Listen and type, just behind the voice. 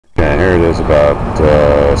here it is about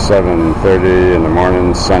 7:30 in the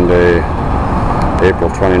morning, Sunday, April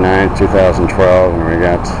 29th, 2012, and we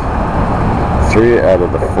got 3 out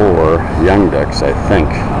of the 4 young ducks, I think.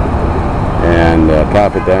 And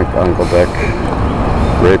Papa duck, Uncle duck,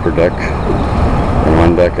 Raper duck, and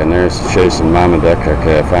 1 duck in there's chasing Mama duck.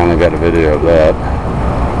 Okay, I finally got a video of that.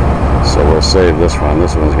 So we'll save this one.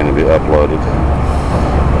 This one's going to be uploaded.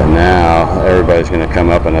 And now everybody's going to come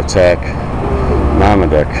up and attack Mama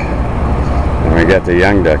duck. And we got the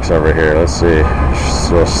young ducks over here. Let's see.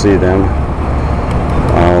 So we'll see them.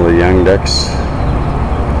 All the young ducks.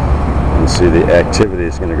 And see the activity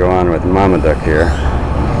is going to go on with Mama duck here.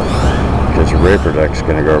 Because Raper duck's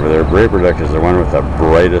going to go over there. Raper duck is the one with the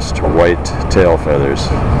brightest white tail feathers.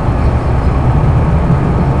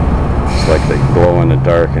 It's like they glow in the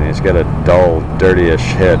dark, and he's got a dull,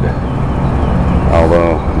 dirty-ish head.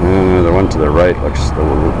 Although the one to the right looks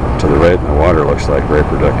to the right in the water looks like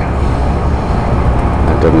Raper duck.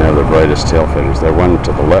 It doesn't have the brightest tail feathers. The one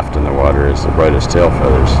to the left in the water is the brightest tail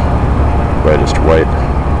feathers, brightest white.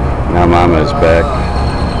 Now Mama is back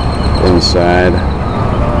inside.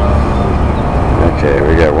 Okay,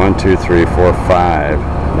 we got 1, 2, 3, 4, 5.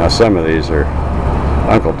 Now some of these are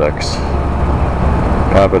uncle ducks.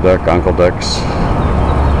 Papa duck, uncle ducks.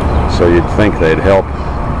 So you'd think they'd help,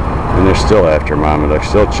 and they're still after Mama duck,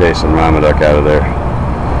 still chasing Mama duck out of there.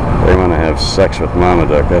 They want to have sex with Mama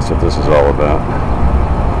duck. That's what this is all about.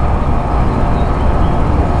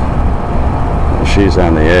 She's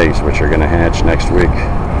on the eggs, which are going to hatch next week.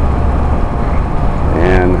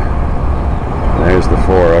 And there's the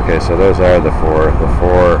 4. Okay, so those are the 4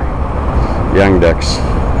 young ducks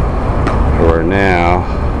who are now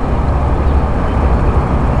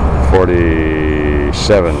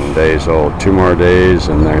 47 days old. 2 more days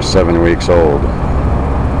and they're 7 weeks old.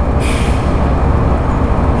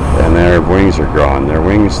 And their wings are growing. Their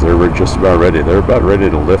wings, they're just about ready. They're about ready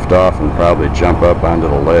to lift off and probably jump up onto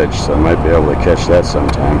the ledge, so I might be able to catch that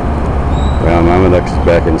sometime. Well, Mama duck's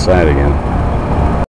back inside again.